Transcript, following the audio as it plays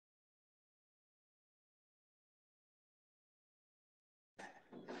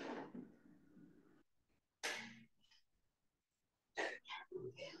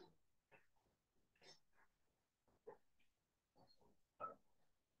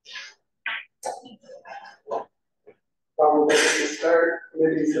start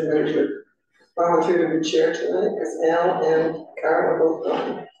committees and then would volunteer to be chair tonight because Al and Carl are both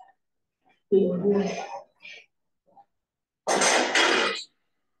gone.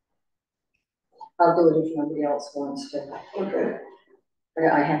 I'll do it if nobody else wants to. Okay.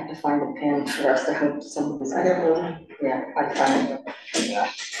 I have to find a pen first. I hope somebody's. I have one. Yeah, I found it. Yeah.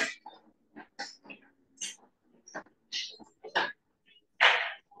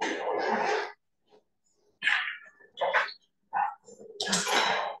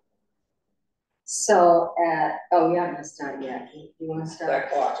 So oh, yeah, I'm gonna start yet. You want to start?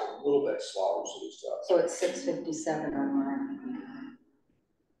 That clock's a little bit slow, so it's 6:57 on mine.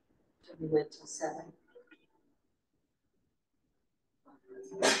 Should we wait till 7?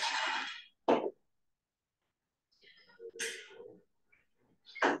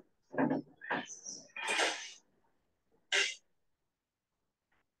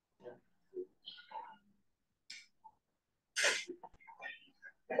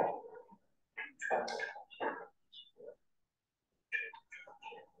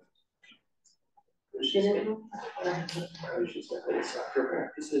 Soccer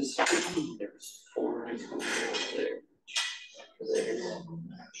practices. There's 4 high school there.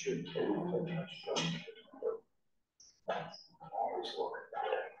 Should for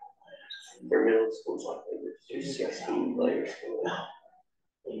middle schools on there's 16 players.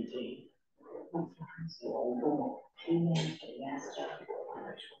 18.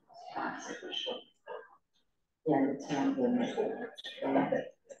 Yeah, it's not good.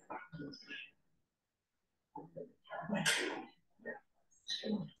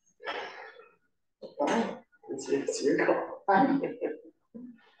 It's your call.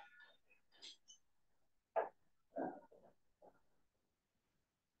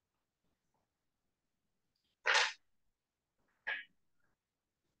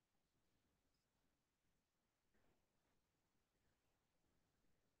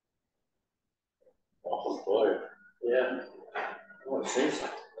 Oh boy. Yeah. Oh, it seems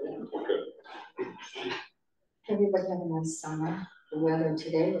like Everybody have a nice summer. The weather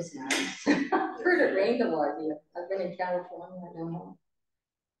today was nice. I've heard it rained a lot here. I've been in California, I don't know.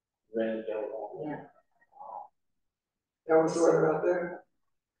 rain. Yeah. That was the weather out there.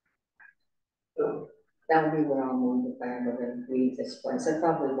 That would be where I'll move if I ever going to leave this place. I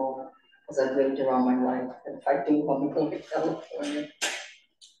probably won't, because I've lived here all my life. And if I do, I'll be going to California.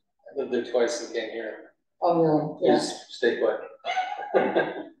 I lived there twice and came here. Oh, really? Yeah. Just stay put.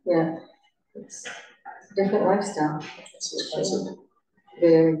 Yeah. It's a different lifestyle. It's expensive.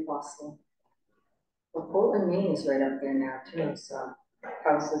 Very costly. Well, Portland, Maine is right up there now too, so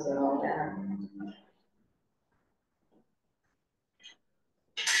houses and all that.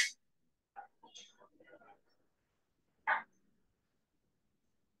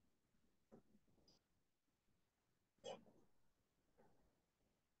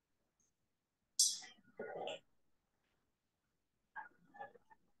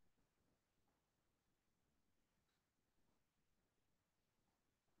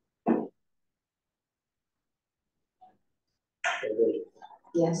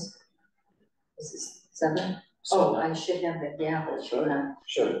 Yes. This is 7. Oh, I should have the gavel, shouldn't I?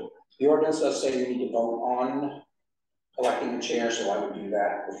 Sure. The ordinance does say you need to vote on electing the chair, so I would do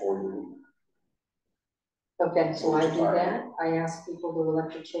that before you. Okay, so I do that. I ask people to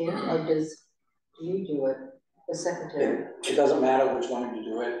elect a chair, or do you do it, the secretary? It doesn't matter which one you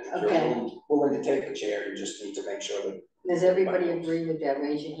do it. If okay. You're willing to take the chair, you just need to make sure that. Does everybody agree with that?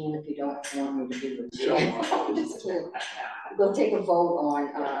 Raise your hand if you don't want me to be the chair. Just kidding. We'll take a vote on,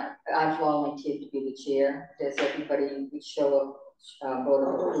 I volunteered to be the chair. Does everybody show a vote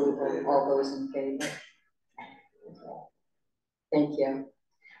of approval? All those in favor? Thank you.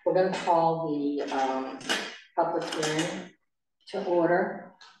 We're going to call the public hearing to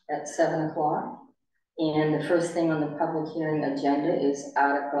order at 7 o'clock. And the first thing on the public hearing agenda is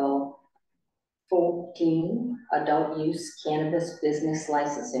Article 14, Adult Use Cannabis Business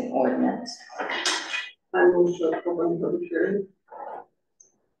Licensing Ordinance. I move to approve the public hearing.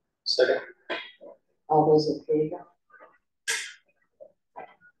 Second. All those in favor?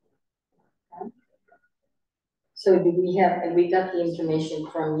 Okay. So do we have, and we got the information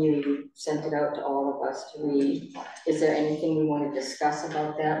from you, you sent it out to all of us to read. Is there anything we want to discuss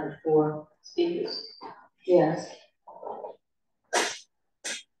about that before speakers? Yes.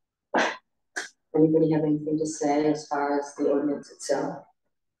 Anybody have anything to say as far as the ordinance itself?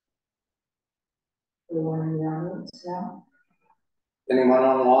 Anyone in the audience now? Anyone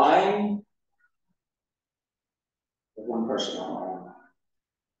online? One person online.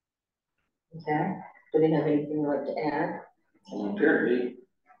 Okay. Do they have anything they'd like to add? Doesn't appear to be.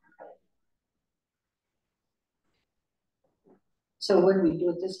 So what do we do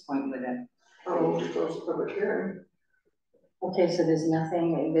at this point with it? Oh, to close the public hearing. Okay, so there's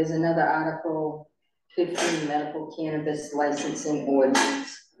nothing, there's another article, 15 medical cannabis licensing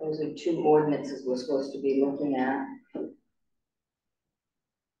ordinance. Those are two ordinances we're supposed to be looking at.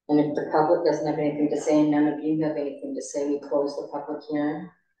 And if the public doesn't have anything to say, and none of you have anything to say, we close the public hearing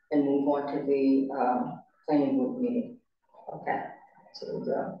and move on to the planning board meeting. Okay, so we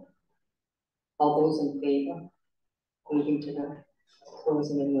go. All those in favor, moving to the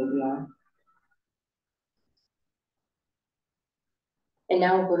closing and moving on. And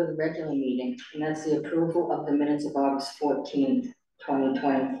now we'll go to the regular meeting, and that's the approval of the minutes of August 14th,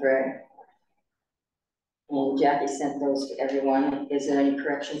 2023. And Jackie sent those to everyone. Is there any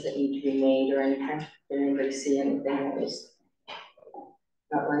corrections that need to be made or anything? Did anybody see anything that was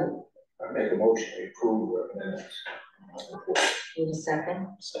not right? I make a motion to approve the minutes. Need a second?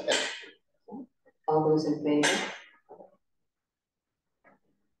 Second. All those in favor?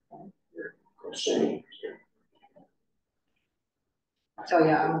 Abstain. Oh,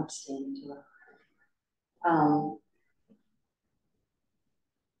 yeah, I'm abstaining too.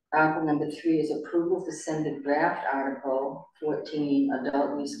 Article number 3 is approval to send the draft article 14,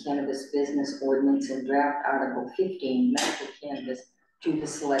 adult use cannabis business ordinance, and draft article 15, medical cannabis, to the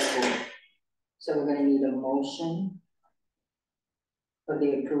select board. So we're gonna need a motion for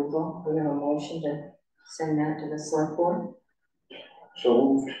the approval. We have a motion to send that to the select board. So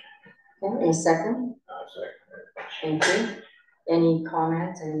moved. Okay, in a second, Second. thank you. Any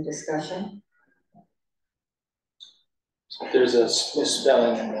comments, any discussion? There's a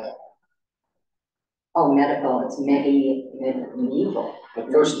misspelling in Oh, medical, it's medieval. the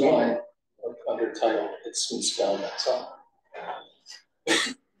first line under title, it's misspelled, that's all.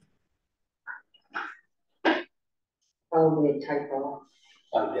 Probably a typo,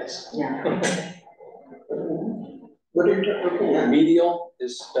 Yes. yeah. What are you looking at? Medial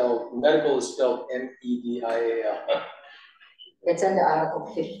is spelled, medical is spelled MEDIAL. It's under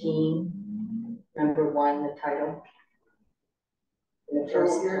Article 15, number 1, the title. In the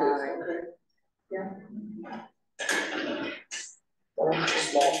first Oh, here it line. is, okay.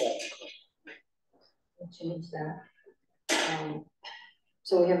 Small thing. We'll change that.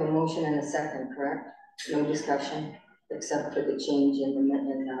 So we have a motion and a second, correct? No discussion, except for the change in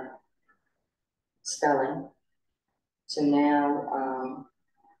the spelling. So now,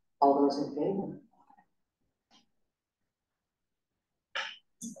 all those in favor?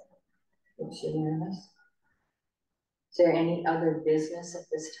 It's unanimous. Is there any other business at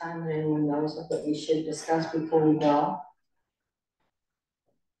this time that anyone knows of that we should discuss before we go?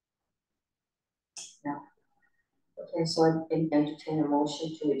 No. Okay, so I entertain a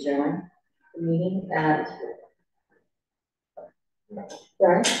motion to adjourn the meeting at,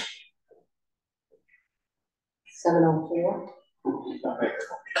 right? 7:04.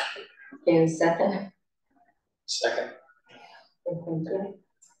 Okay, and second, Second. thank you.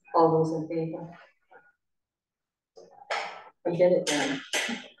 All those in favor? I get it done.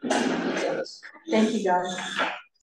 Yes. Thank you, guys.